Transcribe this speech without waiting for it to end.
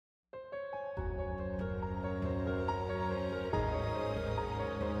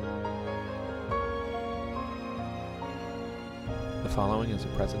following is a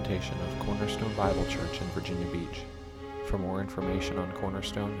presentation of Cornerstone Bible Church in Virginia Beach. For more information on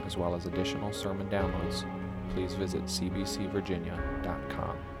Cornerstone, as well as additional sermon downloads, please visit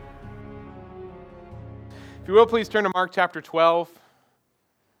cbcvirginia.com. If you will, please turn to Mark chapter 12.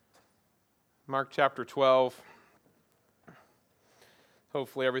 Mark chapter 12.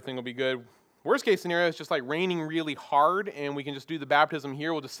 Hopefully everything will be good. Worst case scenario is just like raining really hard and we can just do the baptism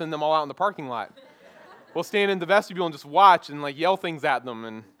here. We'll just send them all out in the parking lot. We'll stand in the vestibule and just watch and yell things at them,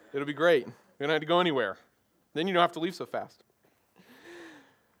 and it'll be great. We don't have to go anywhere. Then you don't have to leave so fast.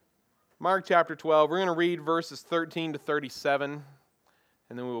 Mark chapter 12, we're going to read verses 13 to 37,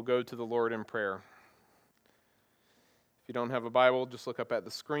 and then we will go to the Lord in prayer. If you don't have a Bible, just look up at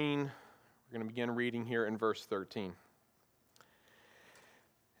the screen. We're going to begin reading here in verse 13.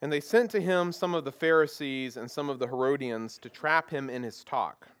 And they sent to him some of the Pharisees and some of the Herodians to trap him in his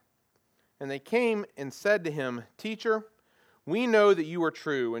talk. And they came and said to him, "Teacher, we know that you are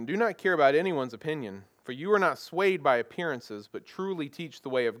true and do not care about anyone's opinion, for you are not swayed by appearances, but truly teach the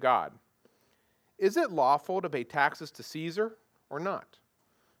way of God. Is it lawful to pay taxes to Caesar or not?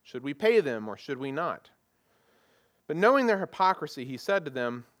 Should we pay them or should we not?" But knowing their hypocrisy, he said to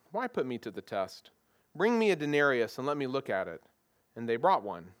them, "Why put me to the test? Bring me a denarius and let me look at it." And they brought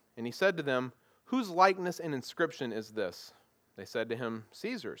one. And he said to them, "Whose likeness and inscription is this?" They said to him,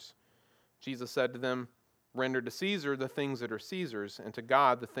 "Caesar's." Jesus said to them, "Render to Caesar the things that are Caesar's, and to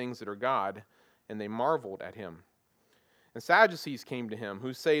God the things that are God." And they marveled at him. And Sadducees came to him,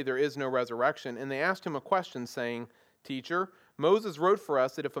 who say there is no resurrection, and they asked him a question, saying, "Teacher, Moses wrote for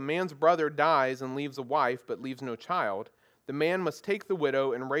us that if a man's brother dies and leaves a wife, but leaves no child, the man must take the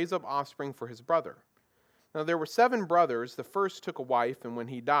widow and raise up offspring for his brother. Now there were 7 brothers. The first took a wife, and when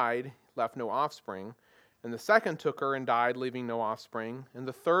he died, left no offspring. And the second took her and died, leaving no offspring. And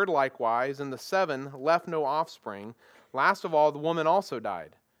the third likewise, and the 7 left no offspring. Last of all, the woman also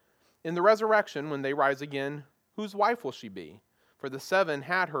died. In the resurrection, when they rise again, whose wife will she be? For the 7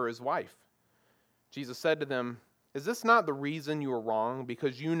 had her as wife." Jesus said to them, "Is this not the reason you are wrong,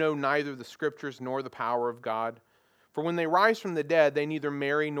 because you know neither the Scriptures nor the power of God? For when they rise from the dead, they neither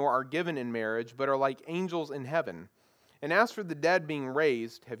marry nor are given in marriage, but are like angels in heaven. And as for the dead being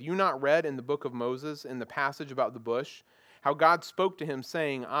raised, have you not read in the book of Moses, in the passage about the bush, how God spoke to him,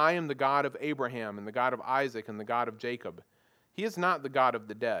 saying, 'I am the God of Abraham, and the God of Isaac, and the God of Jacob'? He is not the God of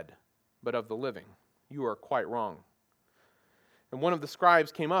the dead, but of the living. You are quite wrong." And one of the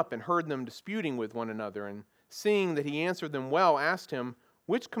scribes came up and heard them disputing with one another, and seeing that he answered them well, asked him,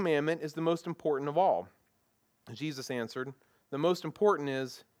 "Which commandment is the most important of all?" Jesus answered, "The most important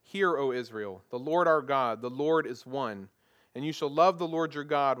is, 'Hear, O Israel, the Lord our God, the Lord is one. And you shall love the Lord your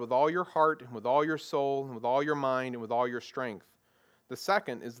God with all your heart, and with all your soul, and with all your mind, and with all your strength. The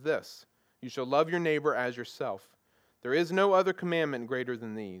second is this, you shall love your neighbor as yourself. There is no other commandment greater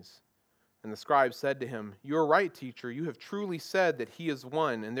than these.' And the scribe said to him, 'You are right, teacher. You have truly said that he is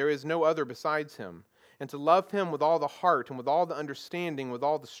one, and there is no other besides him. And to love him with all the heart, and with all the understanding, with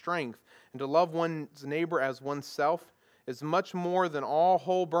all the strength, and to love one's neighbor as oneself, is much more than all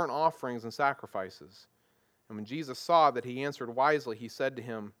whole burnt offerings and sacrifices.' And when Jesus saw that he answered wisely, he said to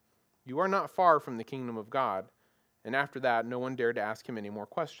him, 'You are not far from the kingdom of God.' And after that, no one dared to ask him any more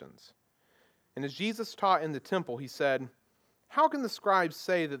questions. And as Jesus taught in the temple, he said, 'How can the scribes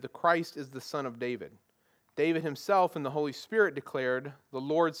say that the Christ is the son of David? David himself in the Holy Spirit declared, "The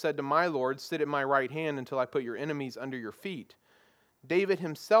Lord said to my Lord, sit at my right hand until I put your enemies under your feet." David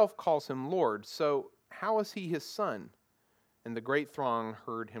himself calls him Lord, so how is he his son?' And the great throng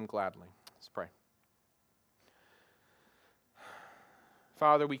heard him gladly." Let's pray.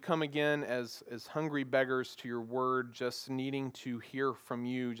 Father, we come again as hungry beggars to your word, just needing to hear from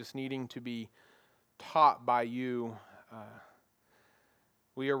you, just needing to be taught by you.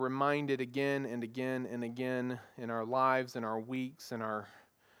 We are reminded again and again and again in our lives, in our weeks, in our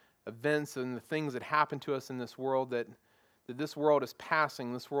events, and the things that happen to us in this world that this world is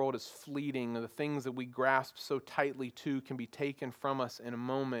passing, this world is fleeting, and the things that we grasp so tightly to can be taken from us in a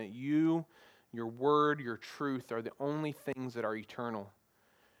moment. You, your word, your truth are the only things that are eternal.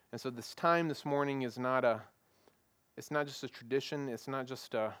 And so this time this morning is it's not just a tradition, it's not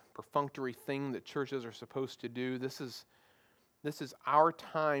just a perfunctory thing that churches are supposed to do. This is our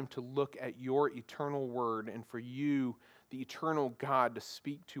time to look at your eternal word and for you, the eternal God, to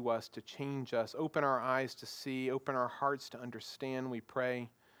speak to us, to change us. Open our eyes to see, open our hearts to understand, we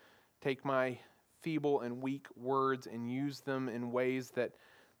pray. Take my feeble and weak words and use them in ways that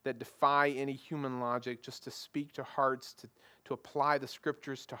defy any human logic, just to speak to hearts, to apply the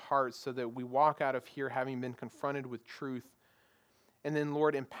Scriptures to hearts so that we walk out of here having been confronted with truth And then,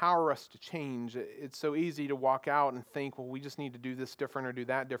 Lord, empower us to change. It's so easy to walk out and think, well, we just need to do this different or do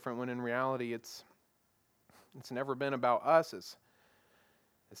that different, when in reality it's never been about us.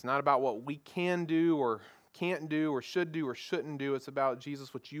 It's not about what we can do or can't do or should do or shouldn't do. It's about,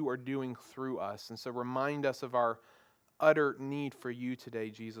 Jesus, what you are doing through us. And so remind us of our utter need for you today,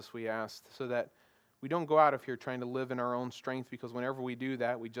 Jesus, we ask, so that we don't go out of here trying to live in our own strength, because whenever we do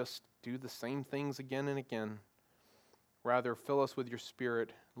that, we just do the same things again and again. Rather, fill us with your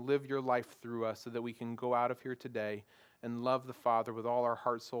Spirit, live your life through us so that we can go out of here today and love the Father with all our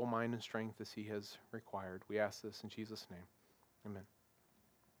heart, soul, mind, and strength as he has required. We ask this in Jesus' name. Amen.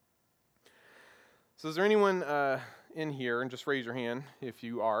 So is there anyone in here, and just raise your hand if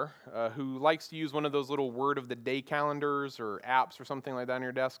you are, who likes to use one of those little word of the day calendars or apps or something like that on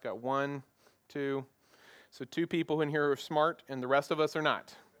your desk? Got 1, 2. So 2 people in here are smart, and the rest of us are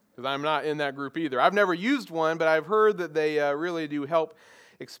not, because I'm not in that group either. I've never used one, but I've heard that they really do help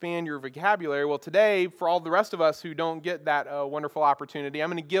expand your vocabulary. Well, today, for all the rest of us who don't get that wonderful opportunity,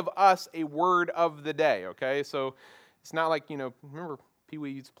 I'm going to give us a word of the day, okay? So it's not like, remember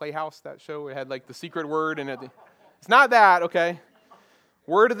Pee-wee's Playhouse, that show? It had like the secret word, and it's not that, okay?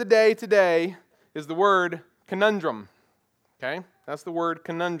 Word of the day today is the word conundrum, okay? That's the word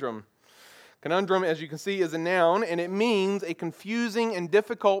conundrum. Conundrum, as you can see, is a noun, and it means a confusing and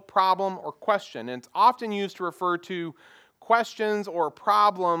difficult problem or question. And it's often used to refer to questions or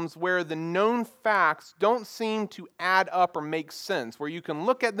problems where the known facts don't seem to add up or make sense, where you can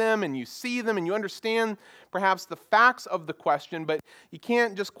look at them and you see them and you understand perhaps the facts of the question, but you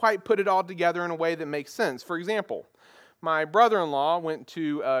can't just quite put it all together in a way that makes sense. For example, my brother-in-law went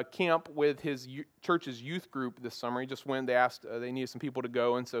to camp with his church's youth group this summer. He just went. They asked, they needed some people to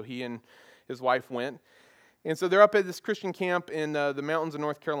go, and so he and his wife went. And so they're up at this Christian camp in the mountains of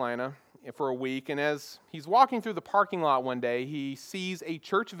North Carolina for a week. And as he's walking through the parking lot one day, he sees a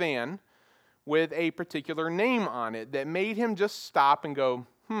church van with a particular name on it that made him just stop and go,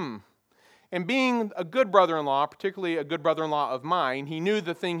 And being a good brother-in-law, particularly a good brother-in-law of mine, he knew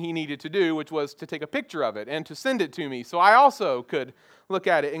the thing he needed to do, which was to take a picture of it and to send it to me. So I also could look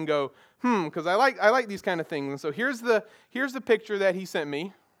at it and go, because I like these kind of things. And so here's the picture that he sent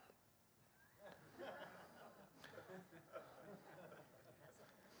me.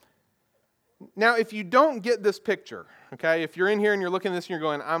 Now, if you don't get this picture, okay, if you're in here and you're looking at this and you're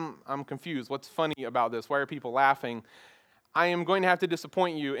going, I'm confused. What's funny about this? Why are people laughing? I am going to have to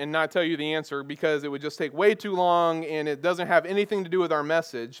disappoint you and not tell you the answer, because it would just take way too long and it doesn't have anything to do with our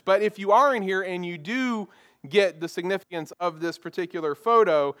message. But if you are in here and you do get the significance of this particular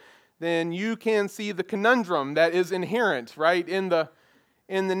photo, then you can see the conundrum that is inherent, right, in the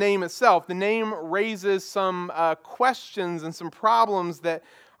name itself. The name raises some questions and some problems that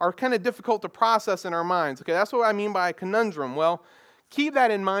are kind of difficult to process in our minds. Okay, that's what I mean by a conundrum. Well, keep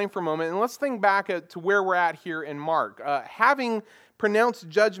that in mind for a moment, and let's think back to where we're at here in Mark. Having pronounced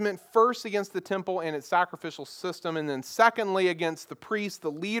judgment first against the temple and its sacrificial system, and then secondly against the priests,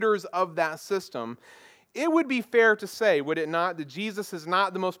 the leaders of that system, it would be fair to say, would it not, that Jesus is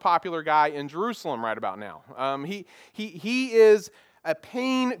not the most popular guy in Jerusalem right about now. He is a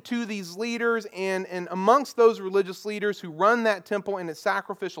pain to these leaders, and amongst those religious leaders who run that temple and its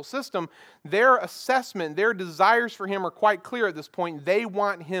sacrificial system, their assessment, their desires for him are quite clear at this point. They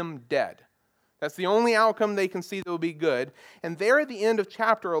want him dead. That's the only outcome they can see that will be good. And there at the end of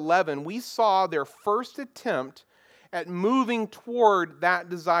chapter 11, we saw their first attempt at moving toward that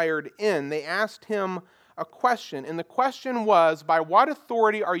desired end. They asked him a question, and the question was, by what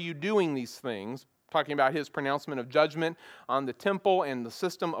authority are you doing these things? Talking about his pronouncement of judgment on the temple and the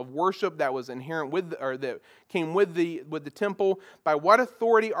system of worship that was inherent with, or that came with the temple. By what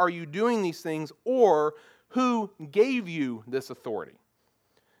authority are you doing these things, or who gave you this authority?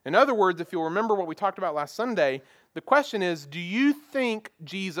 In other words, if you'll remember what we talked about last Sunday, the question is, do you think,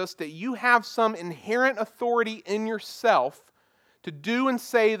 Jesus, that you have some inherent authority in yourself to do and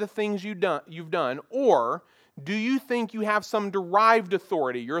say the things you've done, or do you think you have some derived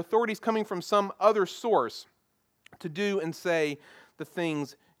authority? Your authority is coming from some other source to do and say the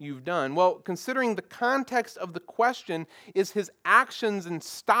things you've done. Well, considering the context of the question is his actions in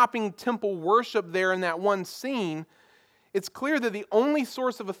stopping temple worship there in that one scene, it's clear that the only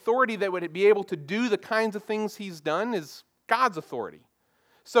source of authority that would be able to do the kinds of things he's done is God's authority.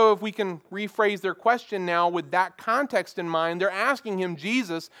 So if we can rephrase their question now with that context in mind, they're asking him,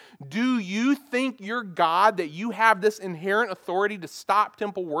 Jesus, do you think you're God, that you have this inherent authority to stop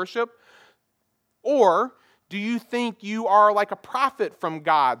temple worship? Or do you think you are like a prophet from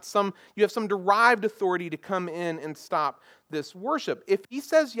God? You have some derived authority to come in and stop this worship. If he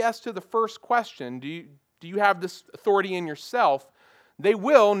says yes to the first question, do you have this authority in yourself? They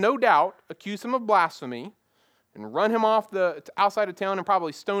will, no doubt, accuse him of blasphemy and run him off the outside of town and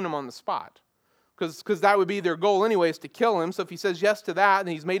probably stone him on the spot. Because that would be their goal anyways, to kill him. So if he says yes to that and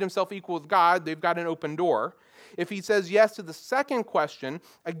he's made himself equal with God, they've got an open door. If he says yes to the second question,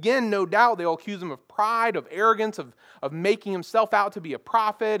 again, no doubt they'll accuse him of pride, of arrogance, of making himself out to be a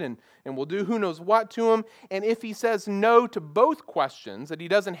prophet and will do who knows what to him. And if he says no to both questions, that he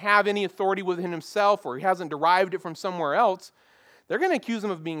doesn't have any authority within himself or he hasn't derived it from somewhere else, they're going to accuse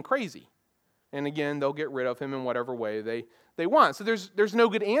him of being crazy. And again, they'll get rid of him in whatever way they want. So there's no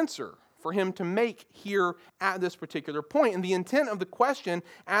good answer for him to make here at this particular point. And the intent of the question,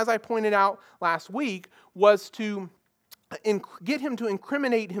 as I pointed out last week, was to get him to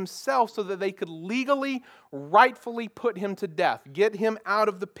incriminate himself so that they could legally, rightfully put him to death, get him out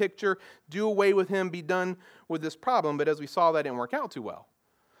of the picture, do away with him, be done with this problem. But as we saw, that didn't work out too well.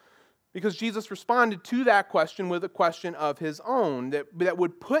 Because Jesus responded to that question with a question of his own that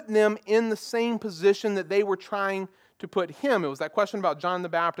would put them in the same position that they were trying to put him. It was that question about John the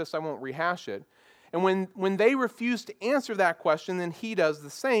Baptist. I won't rehash it. And when they refuse to answer that question, then he does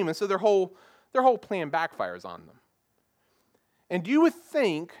the same. And so their whole plan backfires on them. And you would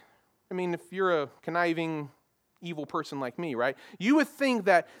think, I mean, if you're a conniving, evil person like me, right? You would think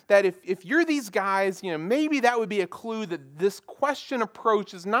that if you're these guys, maybe that would be a clue that this question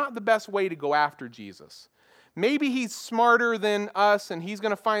approach is not the best way to go after Jesus. Maybe he's smarter than us and he's going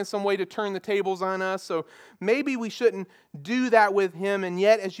to find some way to turn the tables on us. So maybe we shouldn't do that with him. And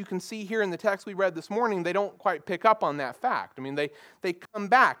yet, as you can see here in the text we read this morning, they don't quite pick up on that fact. I mean, they come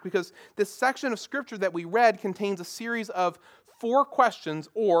back because this section of Scripture that we read contains a series of 4 questions,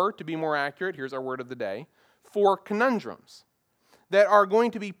 or to be more accurate, here's our word of the day, 4 conundrums that are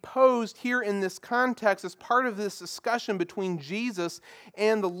going to be posed here in this context as part of this discussion between Jesus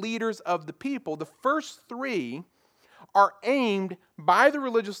and the leaders of the people. The first 3 are aimed by the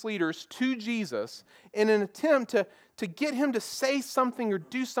religious leaders to Jesus in an attempt to get him to say something or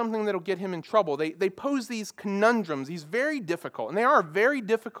do something that will get him in trouble. They pose these conundrums, these very difficult, and they are very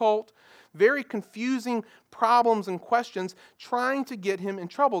difficult, very confusing problems and questions trying to get him in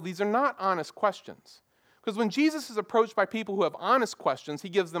trouble. These are not honest questions. Because when Jesus is approached by people who have honest questions, he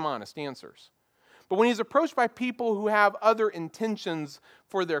gives them honest answers. But when he's approached by people who have other intentions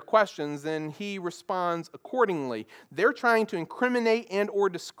for their questions, then he responds accordingly. They're trying to incriminate and or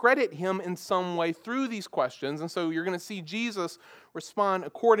discredit him in some way through these questions, and so you're going to see Jesus respond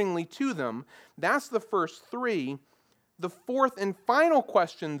accordingly to them. That's the first 3. The fourth and final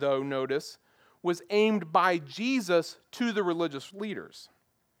question, though, notice, was aimed by Jesus to the religious leaders.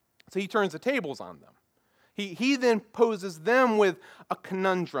 So he turns the tables on them. He then poses them with a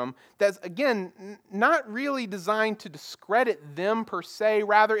conundrum that's, again, not really designed to discredit them per se.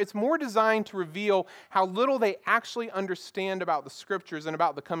 Rather, it's more designed to reveal how little they actually understand about the Scriptures and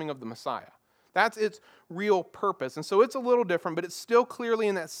about the coming of the Messiah. That's its real purpose. And so it's a little different, but it's still clearly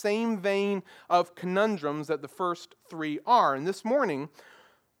in that same vein of conundrums that the first 3 are. And this morning,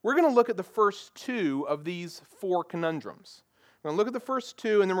 we're going to look at the first 2 of these 4 conundrums. We're going to look at the first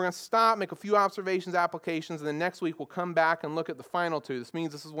 2, and then we're going to stop, make a few observations, applications, and then next week we'll come back and look at the final 2. This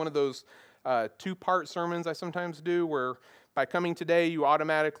means this is one of those 2-part sermons I sometimes do, where by coming today, you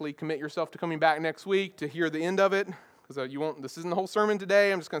automatically commit yourself to coming back next week to hear the end of it, because this isn't the whole sermon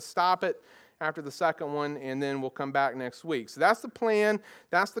today. I'm just going to stop it after the second one, and then we'll come back next week. So that's the plan,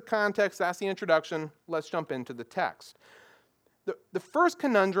 that's the context, that's the introduction. Let's jump into the text. The first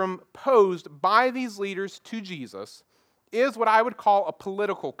conundrum posed by these leaders to Jesus is what I would call a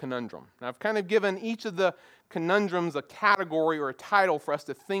political conundrum. Now, I've kind of given each of the conundrums a category or a title for us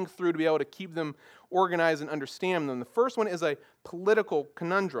to think through to be able to keep them organized and understand them. The first one is a political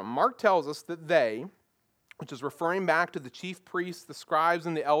conundrum. Mark tells us that they, which is referring back to the chief priests, the scribes,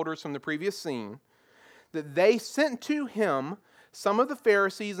 and the elders from the previous scene, that they sent to him some of the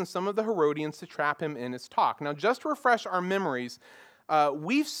Pharisees and some of the Herodians to trap him in his talk. Now, just to refresh our memories,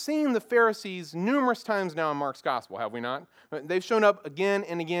 we've seen the Pharisees numerous times now in Mark's gospel, have we not? They've shown up again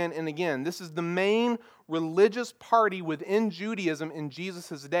and again and again. This is the main religious party within Judaism in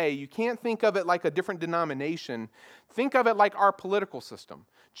Jesus' day. You can't think of it like a different denomination. Think of it like our political system.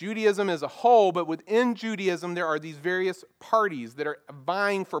 Judaism as a whole, but within Judaism there are these various parties that are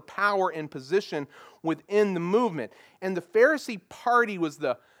vying for power and position within the movement. And the Pharisee party was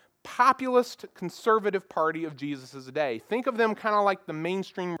the populist conservative party of Jesus' day. Think of them kind of like the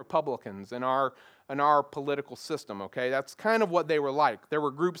mainstream Republicans in our political system, okay? That's kind of what they were like. There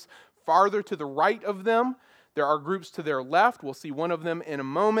were groups farther to the right of them. There are groups to their left. We'll see one of them in a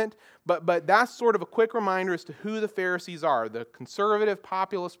moment. But that's sort of a quick reminder as to who the Pharisees are, the conservative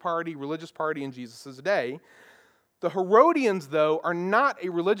populist party, religious party in Jesus' day. The Herodians, though, are not a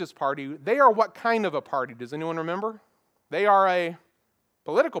religious party. They are what kind of a party? Does anyone remember? They are a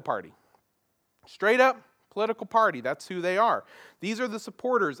political party. Straight up political party. That's who they are. These are the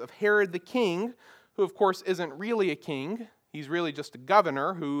supporters of Herod the king, who, of course, isn't really a king. He's really just a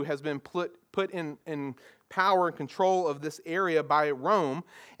governor who has been put in power and control of this area by Rome.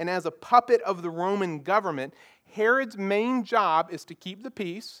 And as a puppet of the Roman government, Herod's main job is to keep the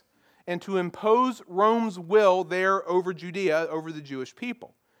peace and to impose Rome's will there over Judea, over the Jewish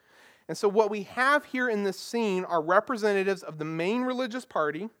people. And so what we have here in this scene are representatives of the main religious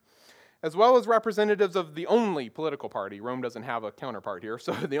party, as well as representatives of the only political party. Rome doesn't have a counterpart here.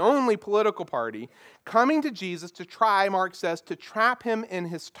 So the only political party coming to Jesus to try, Mark says, to trap him in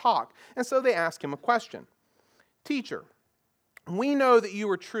his talk. And so they ask him a question. Teacher, we know that you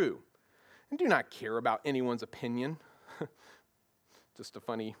are true and do not care about anyone's opinion. Just a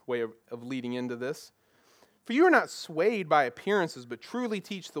funny way of leading into this. For you are not swayed by appearances, but truly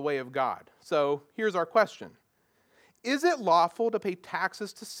teach the way of God. So here's our question. Is it lawful to pay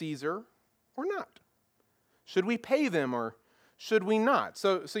taxes to Caesar or not? Should we pay them or should we not?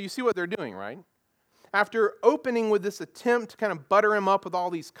 So you see what they're doing, right? After opening with this attempt to kind of butter him up with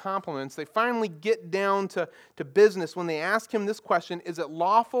all these compliments, they finally get down to business when they ask him this question, is it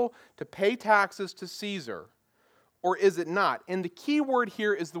lawful to pay taxes to Caesar or is it not? And the key word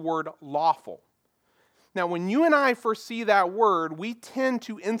here is the word lawful. Now, when you and I first see that word, we tend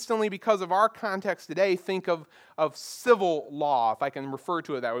to instantly, because of our context today, think of civil law, if I can refer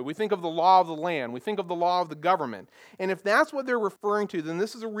to it that way. We think of the law of the land. We think of the law of the government. And if that's what they're referring to, then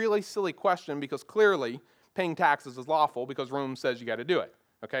this is a really silly question because clearly paying taxes is lawful because Rome says you got to do it.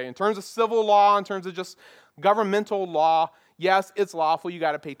 Okay? In terms of civil law, in terms of just governmental law, yes, it's lawful. You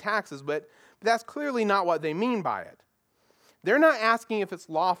got to pay taxes, but that's clearly not what they mean by it. They're not asking if it's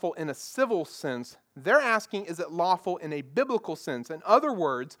lawful in a civil sense. They're asking, is it lawful in a biblical sense? In other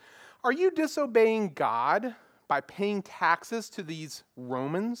words, are you disobeying God by paying taxes to these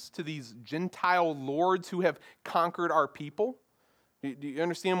Romans, to these Gentile lords who have conquered our people? Do you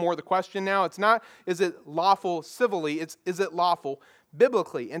understand more of the question now? It's not, is it lawful civilly? It's, is it lawful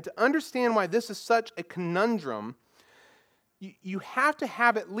biblically? And to understand why this is such a conundrum, you have to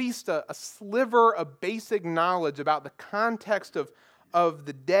have at least a sliver of basic knowledge about the context of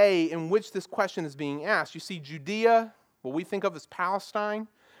the day in which this question is being asked. You see, Judea, what we think of as Palestine,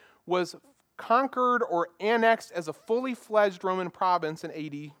 was conquered or annexed as a fully fledged Roman province in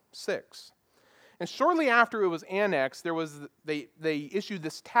AD 6. And shortly after it was annexed, they issued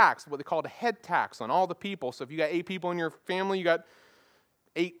this tax, what they called a head tax on all the people. So if you got 8 people in your family, you got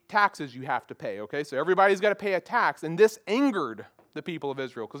 8 taxes you have to pay, okay? So everybody's got to pay a tax, and this angered the people of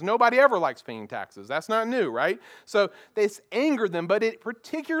Israel because nobody ever likes paying taxes. That's not new, right? So this angered them, but it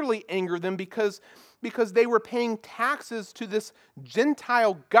particularly angered them because they were paying taxes to this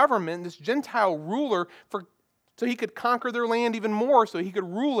Gentile government, this Gentile ruler, so he could conquer their land even more, so he could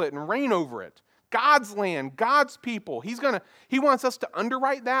rule it and reign over it. God's land, God's people. He wants us to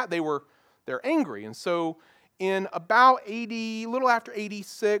underwrite that. They're angry, and so in about 80, a little after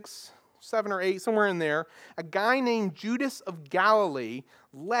 86, 7 or 8, somewhere in there, a guy named Judas of Galilee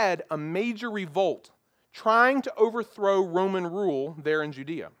led a major revolt trying to overthrow Roman rule there in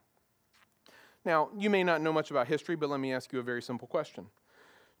Judea. Now, you may not know much about history, but let me ask you a very simple question.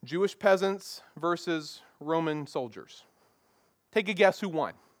 Jewish peasants versus Roman soldiers. Take a guess who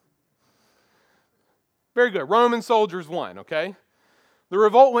won. Very good. Roman soldiers won, okay? The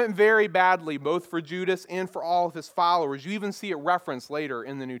revolt went very badly, both for Judas and for all of his followers. You even see it referenced later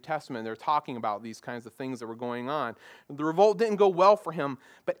in the New Testament. They're talking about these kinds of things that were going on. The revolt didn't go well for him,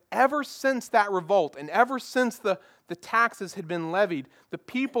 but ever since that revolt and ever since the taxes had been levied, the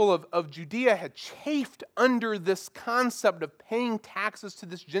people of Judea had chafed under this concept of paying taxes to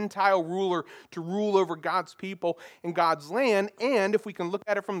this Gentile ruler to rule over God's people and God's land. And if we can look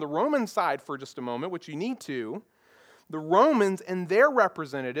at it from the Roman side for just a moment, which you need to, the Romans and their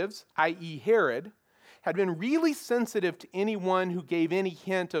representatives, i.e. Herod, had been really sensitive to anyone who gave any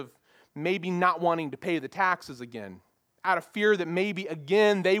hint of maybe not wanting to pay the taxes again, out of fear that maybe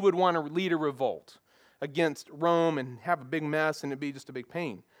again they would want to lead a revolt against Rome and have a big mess and it'd be just a big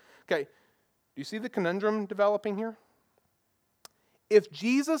pain. Okay, do you see the conundrum developing here? If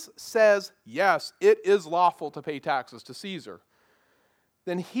Jesus says, yes, it is lawful to pay taxes to Caesar,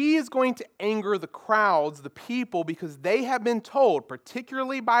 then he is going to anger the crowds, the people, because they have been told,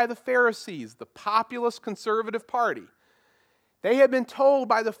 particularly by the Pharisees, the populist conservative party, they have been told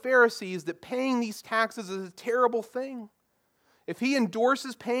by the Pharisees that paying these taxes is a terrible thing. If he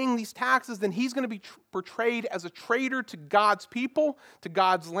endorses paying these taxes, then he's going to be portrayed as a traitor to God's people, to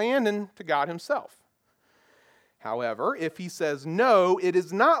God's land, and to God himself. However, if he says, no, it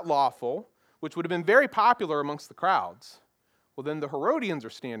is not lawful, which would have been very popular amongst the crowds, well, then the Herodians are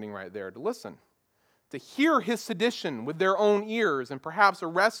standing right there to listen, to hear his sedition with their own ears and perhaps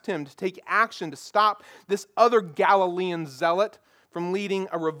arrest him to take action to stop this other Galilean zealot from leading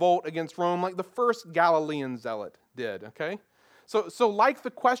a revolt against Rome like the first Galilean zealot did, okay? So like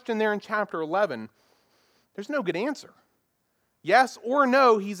the question there in chapter 11, there's no good answer. Yes or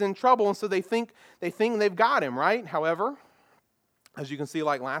no, he's in trouble, and so they think they've got him, right? However, as you can see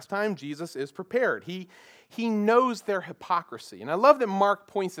like last time, Jesus is prepared. He knows their hypocrisy. And I love that Mark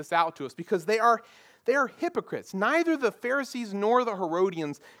points this out to us because they are hypocrites. Neither the Pharisees nor the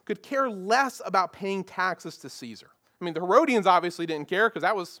Herodians could care less about paying taxes to Caesar. I mean, the Herodians obviously didn't care because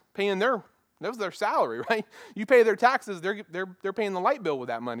that was their salary, right? You pay their taxes, they're paying the light bill with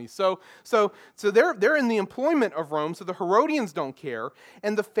that money. So they're in the employment of Rome, so the Herodians don't care.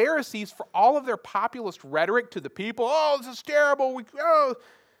 And the Pharisees, for all of their populist rhetoric to the people, oh, this is terrible,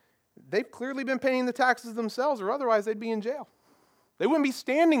 they've clearly been paying the taxes themselves, or otherwise they'd be in jail. They wouldn't be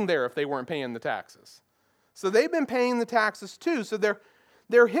standing there if they weren't paying the taxes. So they've been paying the taxes too, so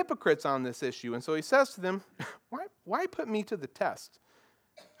they're hypocrites on this issue. And so he says to them, why put me to the test?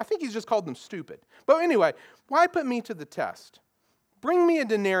 I think he's just called them stupid. But anyway, why put me to the test? Bring me a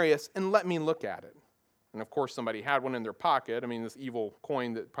denarius and let me look at it. And of course, somebody had one in their pocket. I mean, this evil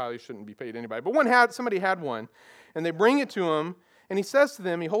coin that probably shouldn't be paid to anybody. But somebody had one. And they bring it to him, and he says to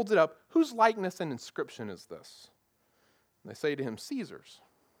them, he holds it up, whose likeness and inscription is this? And they say to him, Caesar's.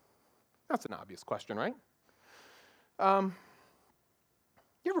 That's an obvious question, right? You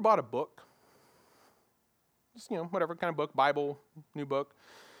ever bought a book? Just, whatever kind of book, Bible, new book.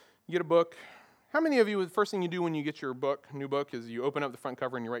 You get a book. How many of you, the first thing you do when you get your new book, is you open up the front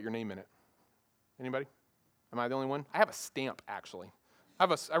cover and you write your name in it? Anybody? Am I the only one? I have a stamp, actually. I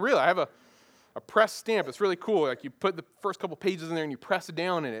have a pressed stamp. It's really cool. Like, you put the first couple pages in there and you press it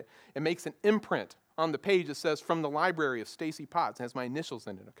down in it. It makes an imprint on the page that says, from the library of Stacy Potts. It has my initials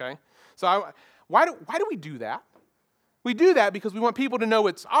in it, okay? So why do we do that? We do that because we want people to know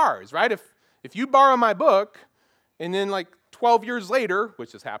it's ours, right? If you borrow my book, and then like 12 years later,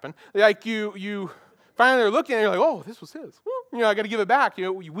 which has happened, like you finally are looking and you're like, oh, this was his. I got to give it back.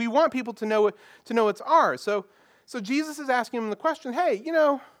 We want people to know it's ours. So Jesus is asking them the question, hey,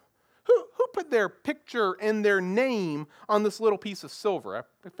 who put their picture and their name on this little piece of silver?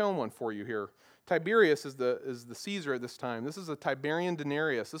 I found one for you here. Tiberius is the Caesar at this time. This is a Tiberian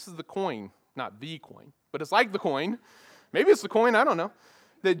denarius. This is the coin, not the coin, but it's like the coin. Maybe it's the coin, I don't know,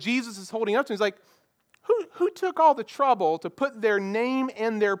 that Jesus is holding up to. He's like, who took all the trouble to put their name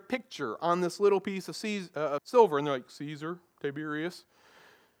and their picture on this little piece of silver? And they're like, Caesar, Tiberius.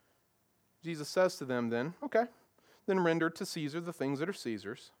 Jesus says to them then, okay, then render to Caesar the things that are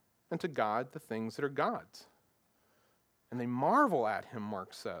Caesar's, and to God the things that are God's. And they marvel at him,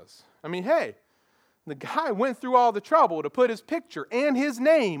 Mark says. I mean, hey, the guy went through all the trouble to put his picture and his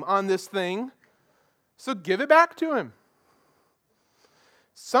name on this thing, so give it back to him.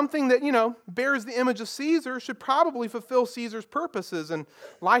 Something that, bears the image of Caesar should probably fulfill Caesar's purposes, and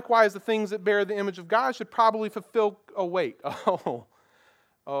likewise the things that bear the image of God should probably fulfill,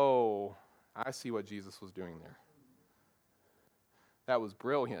 I see what Jesus was doing there. That was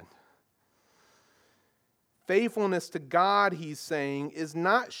brilliant. Faithfulness to God, he's saying, is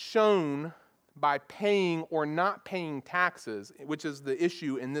not shown by paying or not paying taxes, which is the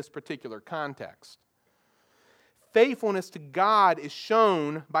issue in this particular context. Faithfulness to God is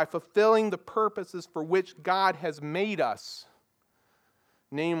shown by fulfilling the purposes for which God has made us,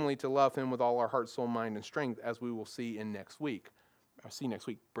 namely to love him with all our heart, soul, mind, and strength, as we will see next week.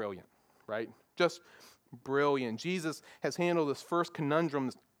 Brilliant, right? Just brilliant. Jesus has handled this first conundrum,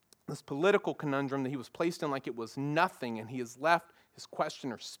 this political conundrum that he was placed in like it was nothing, and he has left his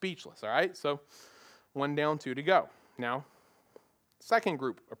questioner speechless, all right? So 1 down, 2 to go. Now, second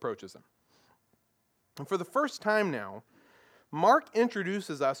group approaches him. And for the first time now, Mark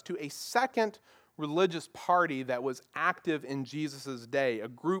introduces us to a second religious party that was active in Jesus' day, a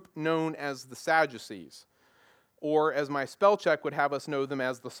group known as the Sadducees, or as my spell check would have us know them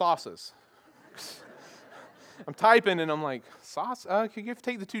as the Sauces. I'm typing and I'm like, sauce? Could you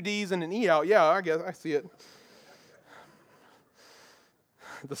take the 2 D's and an E out? Yeah, I guess I see it.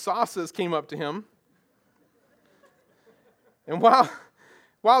 The Sauces came up to him, and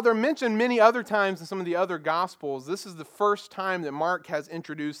while they're mentioned many other times in some of the other Gospels, this is the first time that Mark has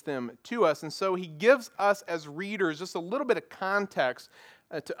introduced them to us. And so he gives us as readers just a little bit of context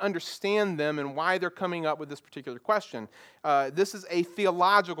to understand them and why they're coming up with this particular question. This is a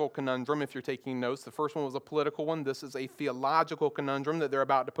theological conundrum, if you're taking notes. The first one was a political one. This is a theological conundrum that they're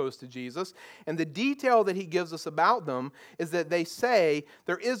about to pose to Jesus. And the detail that he gives us about them is that they say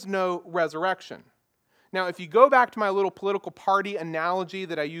there is no resurrection. Now, if you go back to my little political party analogy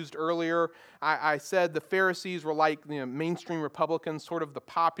that I used earlier, I said the Pharisees were like mainstream Republicans, sort of the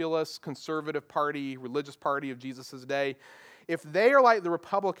populist, conservative party, religious party of Jesus' day. If they are like the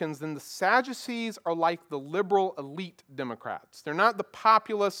Republicans, then the Sadducees are like the liberal elite Democrats. They're not the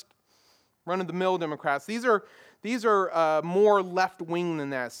populist, run-of-the-mill Democrats. These are more left-wing than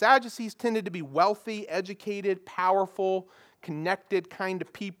that. Sadducees tended to be wealthy, educated, powerful, connected kind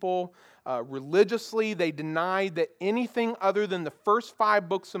of people. Religiously, they denied that anything other than the first 5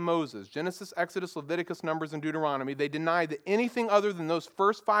 books of Moses, Genesis, Exodus, Leviticus, Numbers, and Deuteronomy, they denied that anything other than those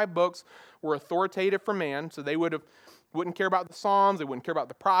first 5 books were authoritative for man. So they wouldn't care about the Psalms, they wouldn't care about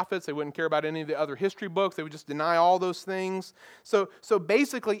the prophets, they wouldn't care about any of the other history books, they would just deny all those things. So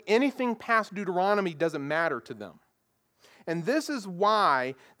basically, anything past Deuteronomy doesn't matter to them. And this is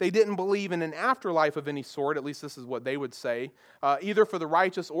why they didn't believe in an afterlife of any sort, at least this is what they would say, either for the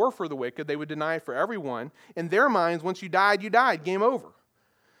righteous or for the wicked. They would deny it for everyone. In their minds, once you died, game over.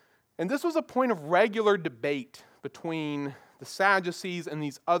 And this was a point of regular debate between the Sadducees and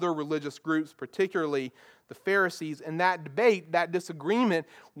these other religious groups, particularly the Pharisees. And that debate, that disagreement,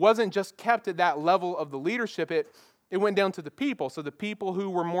 wasn't just kept at that level of the leadership. It went down to the people. So the people who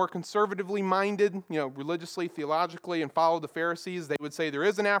were more conservatively minded, religiously, theologically, and followed the Pharisees, they would say there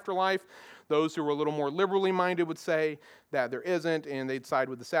is an afterlife. Those who were a little more liberally minded would say that there isn't, and they'd side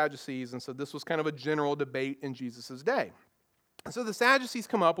with the Sadducees. And so this was kind of a general debate in Jesus' day. So the Sadducees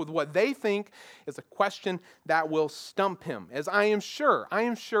come up with what they think is a question that will stump him. As I am sure,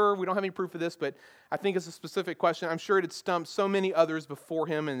 we don't have any proof of this, but I think it's a specific question. I'm sure it had stumped so many others before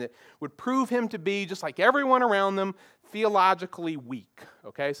him, and it would prove him to be, just like everyone around them, theologically weak.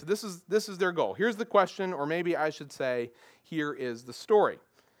 Okay, so this is their goal. Here's the question, or maybe I should say, here is the story.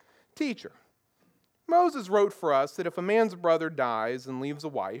 Teacher, Moses wrote for us that if a man's brother dies and leaves a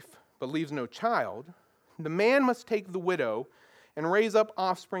wife, but leaves no child, the man must take the widow and raise up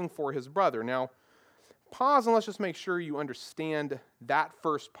offspring for his brother. Now, pause and let's just make sure you understand that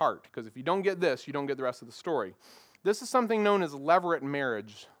first part, because if you don't get this, you don't get the rest of the story. This is something known as levirate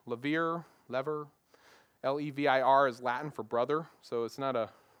marriage. Lever, L-E-V-I-R is Latin for brother, so it's not a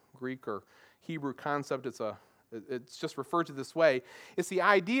Greek or Hebrew concept. It's just referred to this way. It's the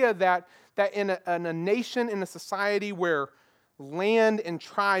idea that in a nation, in a society where land and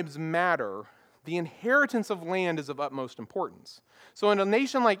tribes matter, the inheritance of land is of utmost importance. So in a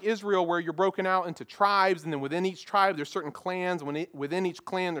nation like Israel, where you're broken out into tribes, and then within each tribe there's certain clans, within each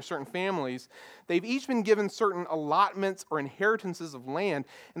clan there's certain families, they've each been given certain allotments or inheritances of land,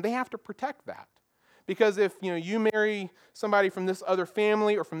 and they have to protect that. Because if you marry somebody from this other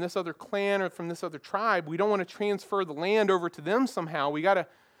family or from this other clan or from this other tribe, we don't want to transfer the land over to them somehow. We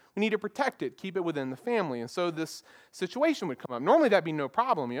need to protect it, keep it within the family. And so this situation would come up. Normally that'd be no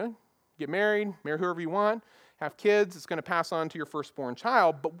problem, Get married, marry whoever you want, have kids, it's going to pass on to your firstborn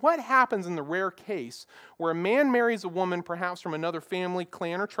child. But what happens in the rare case where a man marries a woman perhaps from another family,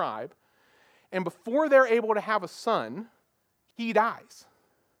 clan, or tribe, and before they're able to have a son, he dies?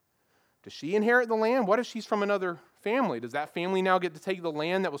 Does she inherit the land? What if she's from another family? Does that family now get to take the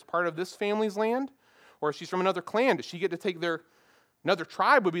land that was part of this family's land? Or if she's from another clan, does she get to take another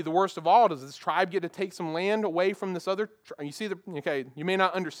tribe would be the worst of all. Does this tribe get to take some land away from this other tribe? You see, you may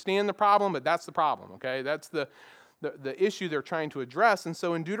not understand the problem, but that's the problem, okay? That's the issue they're trying to address. And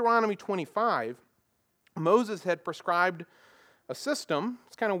so in Deuteronomy 25, Moses had prescribed a system.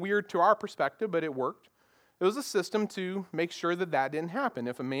 It's kind of weird to our perspective, but it worked. It was a system to make sure that didn't happen.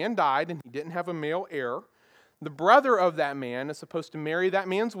 If a man died and he didn't have a male heir, the brother of that man is supposed to marry that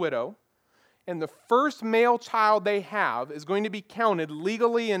man's widow, and the first male child they have is going to be counted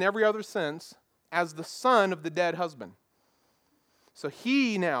legally in every other sense as the son of the dead husband. So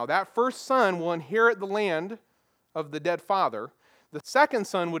that first son will inherit the land of the dead father. The second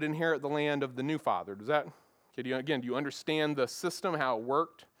son would inherit the land of the new father. Do you understand the system, how it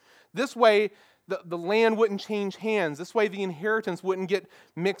worked? This way, the land wouldn't change hands. This way, the inheritance wouldn't get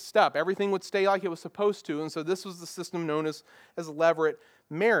mixed up. Everything would stay like it was supposed to. And so this was the system known as levirate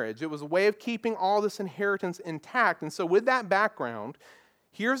marriage. It was a way of keeping all this inheritance intact. And so with that background,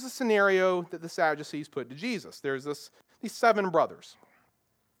 here's the scenario that the Sadducees put to Jesus. There's these 7 brothers.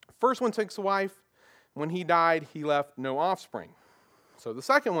 First one takes a wife. When he died, he left no offspring. So the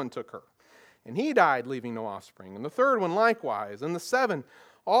second one took her, and he died, leaving no offspring. And the third one likewise. And the 7,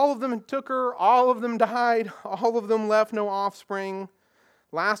 all of them took her, all of them died, all of them left no offspring.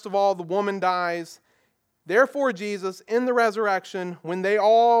 Last of all, the woman dies. Therefore, Jesus, in the resurrection, when they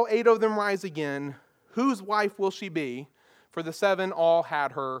all 8 of them rise again, whose wife will she be? For the 7 all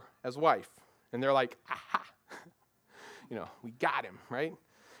had her as wife. And they're like, aha, we got him, right?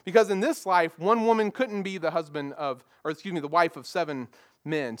 Because in this life, one woman couldn't be the the wife of 7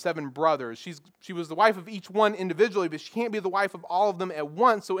 men, 7 brothers. She was the wife of each one individually, but she can't be the wife of all of them at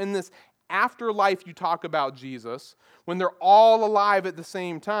once. So in this afterlife you talk about Jesus, when they're all alive at the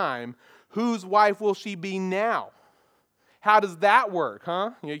same time, whose wife will she be now? How does that work,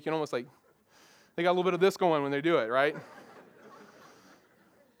 huh? You can almost they got a little bit of this going when they do it, right?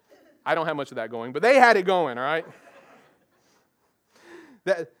 I don't have much of that going, but they had it going, all right?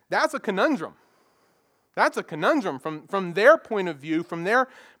 That's a conundrum. That's a conundrum from their point of view, from their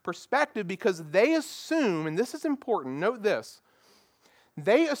perspective, because they assume, and this is important, note this,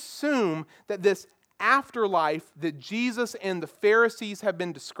 they assume that this afterlife that Jesus and the Pharisees have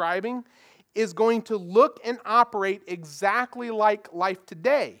been describing is going to look and operate exactly like life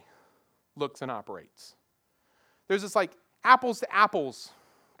today looks and operates. There's this apples to apples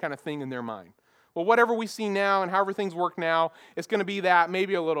kind of thing in their mind. Well, whatever we see now and however things work now, it's going to be that,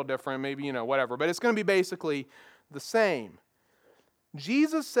 maybe a little different, maybe, whatever. But it's going to be basically the same.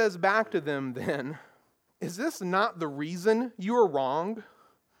 Jesus says back to them then, is this not the reason you are wrong?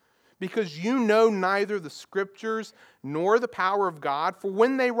 Because you know neither the Scriptures nor the power of God. For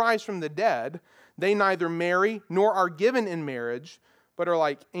when they rise from the dead, they neither marry nor are given in marriage, but are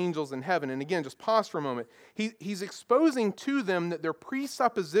like angels in heaven. And again, just pause for a moment. He's exposing to them that their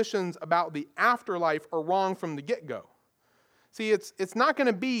presuppositions about the afterlife are wrong from the get-go. See, it's not going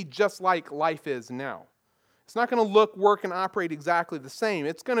to be just like life is now. It's not going to look, work, and operate exactly the same.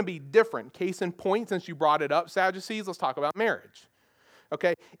 It's going to be different. Case in point, since you brought it up, Sadducees, let's talk about marriage.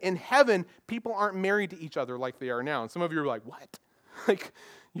 Okay? In heaven, people aren't married to each other like they are now. And some of you are like, what?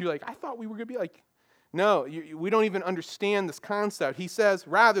 I thought we were going to be like... No, we don't even understand this concept. He says,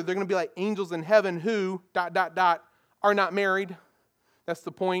 rather, they're going to be like angels in heaven who, ... are not married. That's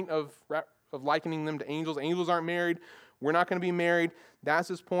the point of likening them to angels. Angels aren't married. We're not going to be married. That's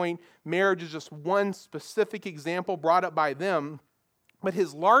his point. Marriage is just one specific example brought up by them. But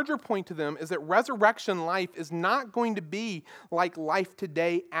his larger point to them is that resurrection life is not going to be like life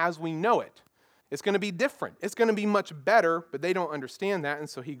today as we know it. It's going to be different. It's going to be much better, but they don't understand that, and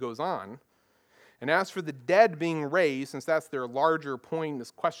so he goes on. And as for the dead being raised, since that's their larger point, this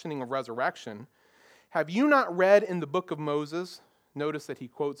questioning of resurrection, have you not read in the book of Moses, notice that he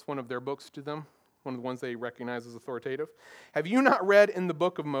quotes one of their books to them, one of the ones they recognize as authoritative. Have you not read in the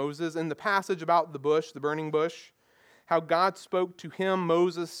book of Moses, in the passage about the bush, the burning bush, how God spoke to him,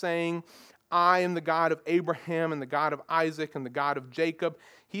 Moses, saying, I am the God of Abraham and the God of Isaac and the God of Jacob.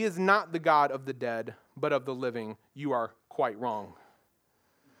 He is not the God of the dead, but of the living. You are quite wrong.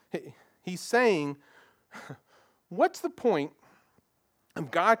 He's saying, what's the point of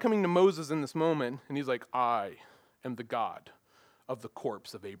God coming to Moses in this moment, and he's like, I am the God of the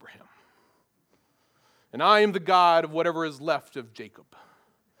corpse of Abraham. And I am the God of whatever is left of Jacob.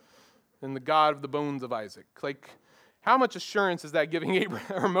 And the God of the bones of Isaac. How much assurance is that giving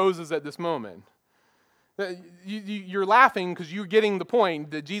Abraham or Moses at this moment? You're laughing because you're getting the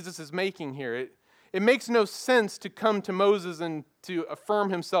point that Jesus is making here. It makes no sense to come to Moses and to affirm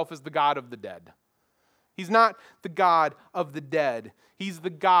himself as the God of the dead. He's not the God of the dead. He's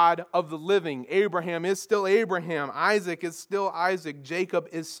the God of the living. Abraham is still Abraham. Isaac is still Isaac. Jacob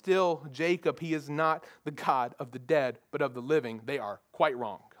is still Jacob. He is not the God of the dead, but of the living. They are quite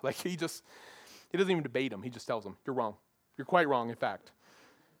wrong. He doesn't even debate them. He just tells them, you're wrong. You're quite wrong, in fact.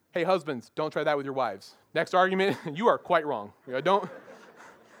 Hey, husbands, don't try that with your wives. Next argument, you are quite wrong. Don't...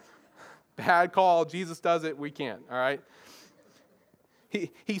 Bad call. Jesus does it. We can't. All right?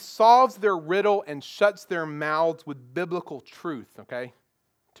 He solves their riddle and shuts their mouths with biblical truth. Okay?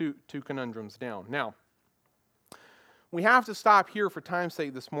 Two conundrums down. Now, we have to stop here for time's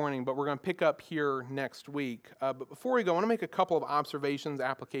sake this morning, but we're going to pick up here next week. But before we go, I want to make a couple of observations,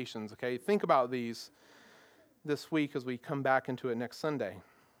 applications. Okay? Think about these this week as we come back into it next Sunday.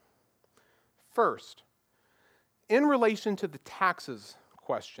 First, in relation to the taxes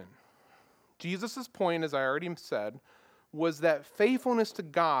question, Jesus' point, as I already said, was that faithfulness to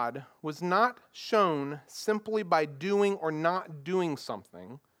God was not shown simply by doing or not doing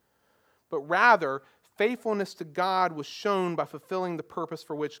something, but rather faithfulness to God was shown by fulfilling the purpose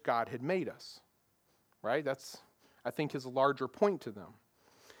for which God had made us. Right? That's, I think, his larger point to them.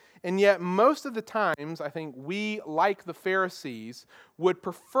 And yet, most of the times, I think we, like the Pharisees, would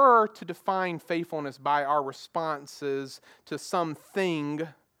prefer to define faithfulness by our responses to something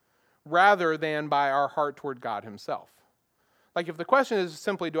rather than by our heart toward God himself. Like if the question is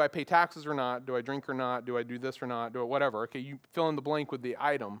simply, do I pay taxes or not? Do I drink or not? Do I do this or not? Do I whatever? Okay, you fill in the blank with the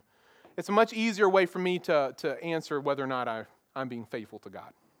item. It's a much easier way for me to answer whether or not I'm being faithful to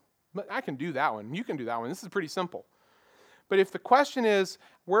God. But I can do that one. You can do that one. This is pretty simple. But if the question is,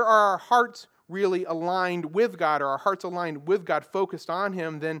 where are our hearts really aligned with God, or our hearts aligned with God, focused on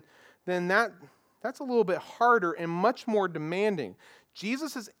Him, then that's a little bit harder and much more demanding.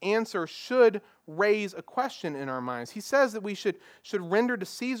 Jesus' answer should raise a question in our minds. He says that we should render to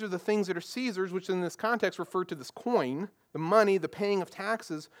Caesar the things that are Caesar's, which in this context refer to this coin, the money, the paying of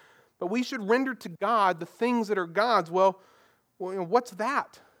taxes. But we should render to God the things that are God's. Well, what's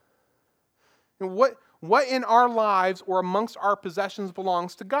that? What in our lives or amongst our possessions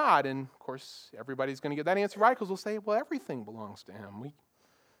belongs to God? And of course, everybody's going to get that answer right because we'll say, well, everything belongs to Him.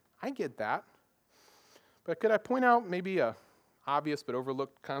 I get that. But could I point out maybe a obvious but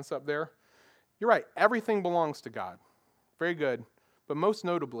overlooked concept there? You're right, everything belongs to God. Very good. But most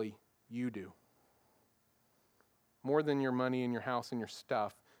notably, you do. More than your money and your house and your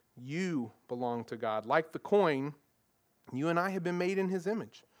stuff, you belong to God. Like the coin, you and I have been made in His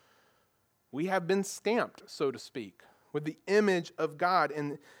image. We have been stamped, so to speak, with the image of God.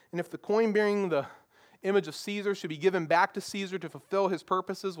 And if the coin bearing the image of Caesar should be given back to Caesar to fulfill his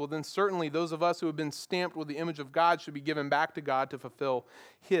purposes, well then certainly those of us who have been stamped with the image of God should be given back to God to fulfill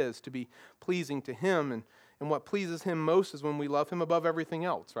His, to be pleasing to Him. And what pleases Him most is when we love Him above everything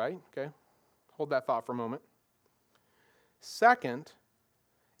else, right? Okay, hold that thought for a moment. Second,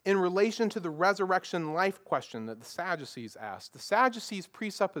 in relation to the resurrection life question that the Sadducees asked, the Sadducees'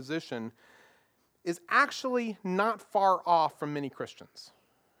 presupposition is actually not far off from many Christians.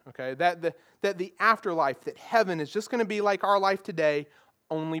 Okay, that the afterlife, that heaven is just going to be like our life today,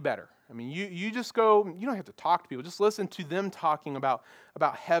 only better. I mean, you just go, you don't have to talk to people, just listen to them talking about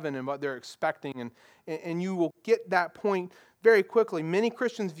heaven and what they're expecting, and you will get that point very quickly. Many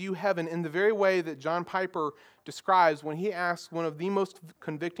Christians view heaven in the very way that John Piper describes when he asks one of the most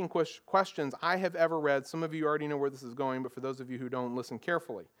convicting questions I have ever read. Some of you already know where this is going, but for those of you who don't, listen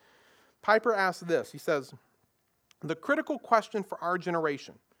carefully. Piper asks this. He says, the critical question for our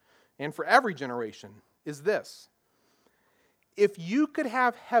generation, and for every generation, is this. If you could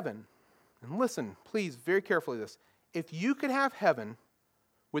have heaven, and listen, please, very carefully to this. If you could have heaven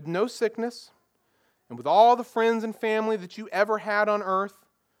with no sickness, and with all the friends and family that you ever had on earth,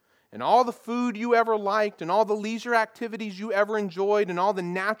 and all the food you ever liked, and all the leisure activities you ever enjoyed, and all the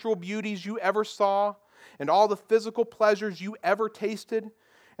natural beauties you ever saw, and all the physical pleasures you ever tasted,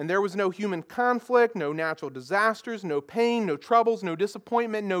 and there was no human conflict, no natural disasters, no pain, no troubles, no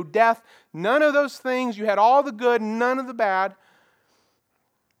disappointment, no death, none of those things. You had all the good, none of the bad.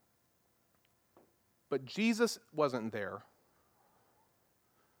 But Jesus wasn't there.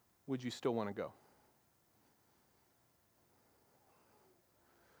 Would you still want to go?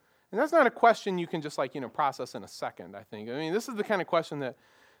 And that's not a question you can just process in a second, I think. I mean, this is the kind of question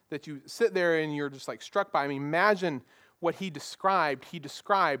that you sit there and you're just struck by. I mean, imagine what he described. He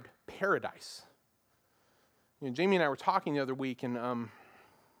described paradise. Jamie and I were talking the other week, and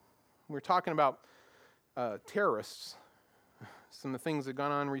we were talking about terrorists, some of the things that have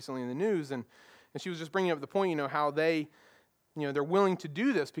gone on recently in the news, and she was just bringing up the point, how they're willing to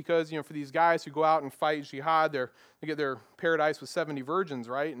do this because, for these guys who go out and fight jihad, they get their paradise with 70 virgins,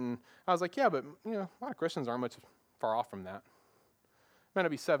 right? And I was like, yeah, but, a lot of Christians aren't much far off from that. It might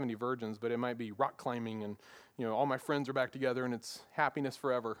not be 70 virgins, but it might be rock climbing and, all my friends are back together and it's happiness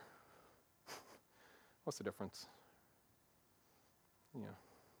forever. What's the difference?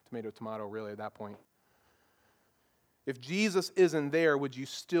 Tomato, tomato, really, at that point. If Jesus isn't there, would you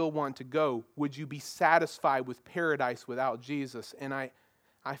still want to go? Would you be satisfied with paradise without Jesus? And I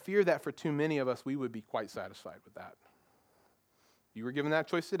fear that for too many of us, we would be quite satisfied with that. You were given that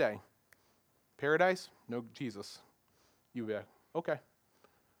choice today. Paradise? No Jesus. You would be like, okay,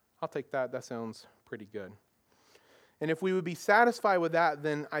 I'll take that. That sounds pretty good. And if we would be satisfied with that,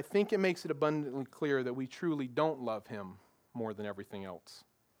 then I think it makes it abundantly clear that we truly don't love Him more than everything else.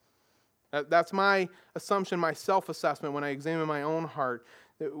 That's my assumption, my self-assessment when I examine my own heart.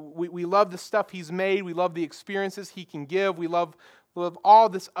 We love the stuff He's made. We love the experiences He can give. We love all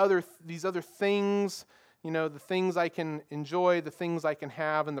these other things, the things I can enjoy, the things I can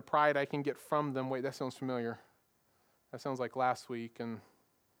have, and the pride I can get from them. Wait, that sounds familiar. That sounds like last week and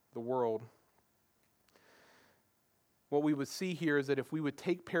the world. What we would see here is that if we would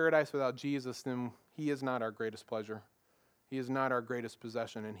take paradise without Jesus, then He is not our greatest pleasure. He is not our greatest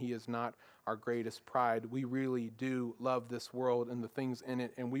possession, and He is not our greatest pride. We really do love this world and the things in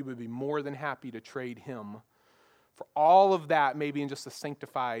it, and we would be more than happy to trade Him for all of that, maybe in just a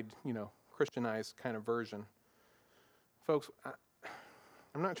sanctified, Christianized kind of version. Folks,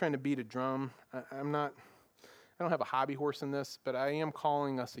 I'm not trying to beat a drum. I don't have a hobby horse in this, but I am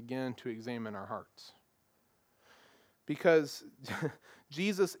calling us again to examine our hearts. Because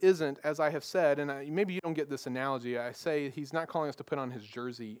Jesus isn't, as I have said, and maybe you don't get this analogy, I say he's not calling us to put on his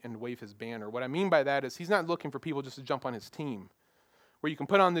jersey and wave his banner. What I mean by that is he's not looking for people just to jump on his team, where you can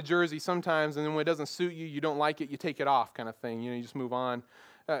put on the jersey sometimes, and then when it doesn't suit you, you don't like it, you take it off kind of thing. You just move on.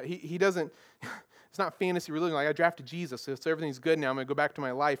 He doesn't, it's not fantasy religion, like I drafted Jesus, so everything's good now, I'm going to go back to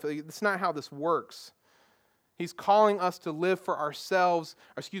my life. That's not how this works. He's calling us to live for ourselves,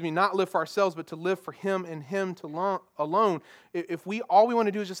 not live for ourselves, but to live for him and him alone. If all we want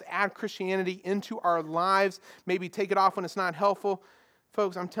to do is just add Christianity into our lives, maybe take it off when it's not helpful,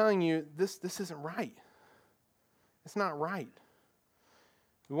 folks, I'm telling you, this isn't right. It's not right.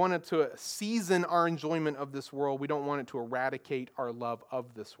 We want it to season our enjoyment of this world. We don't want it to eradicate our love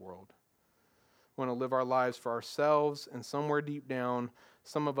of this world. We want to live our lives for ourselves, and somewhere deep down,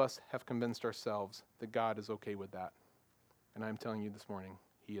 some of us have convinced ourselves that God is okay with that. And I'm telling you this morning,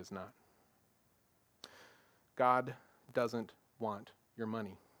 he is not. God doesn't want your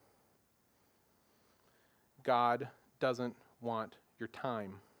money. God doesn't want your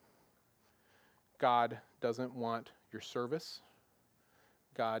time. God doesn't want your service.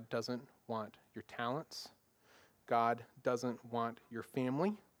 God doesn't want your talents. God doesn't want your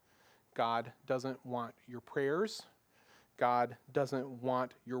family. God doesn't want your prayers. God doesn't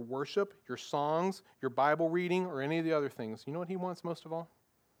want your worship, your songs, your Bible reading, or any of the other things. You know what he wants most of all?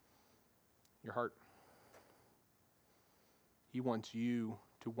 Your heart. He wants you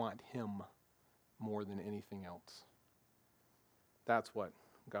to want him more than anything else. That's what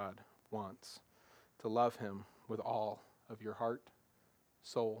God wants. To love him with all of your heart,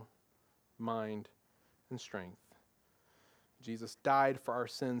 soul, mind, and strength. Jesus died for our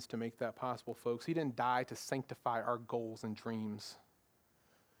sins to make that possible, folks. He didn't die to sanctify our goals and dreams.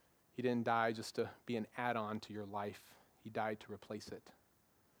 He didn't die just to be an add-on to your life. He died to replace it.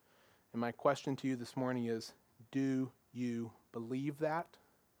 And my question to you this morning is, do you believe that?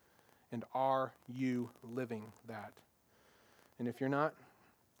 And are you living that? And if you're not,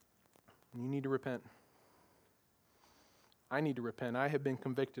 you need to repent. I need to repent. I have been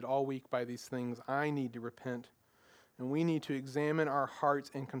convicted all week by these things. I need to repent. And we need to examine our hearts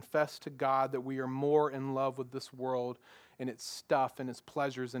and confess to God that we are more in love with this world and its stuff and its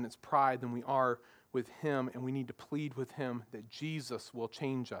pleasures and its pride than we are with him. And we need to plead with him that Jesus will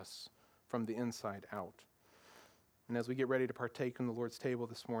change us from the inside out. And as we get ready to partake in the Lord's table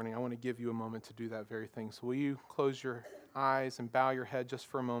this morning, I want to give you a moment to do that very thing. So will you close your eyes and bow your head just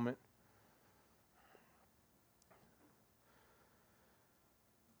for a moment?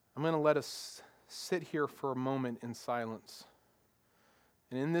 I'm going to let us sit here for a moment in silence.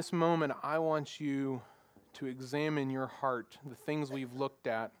 And in this moment, I want you to examine your heart, the things we've looked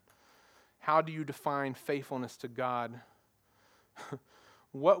at. How do you define faithfulness to God?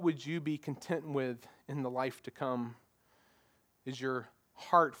 What would you be content with in the life to come? Is your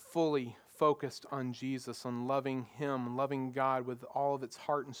heart fully focused on Jesus, on loving him, loving God with all of its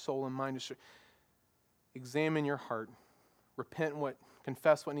heart and soul and mind? Examine your heart.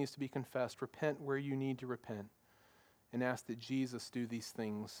 Confess what needs to be confessed. Repent where you need to repent. And ask that Jesus do these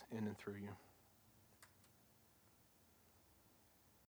things in and through you.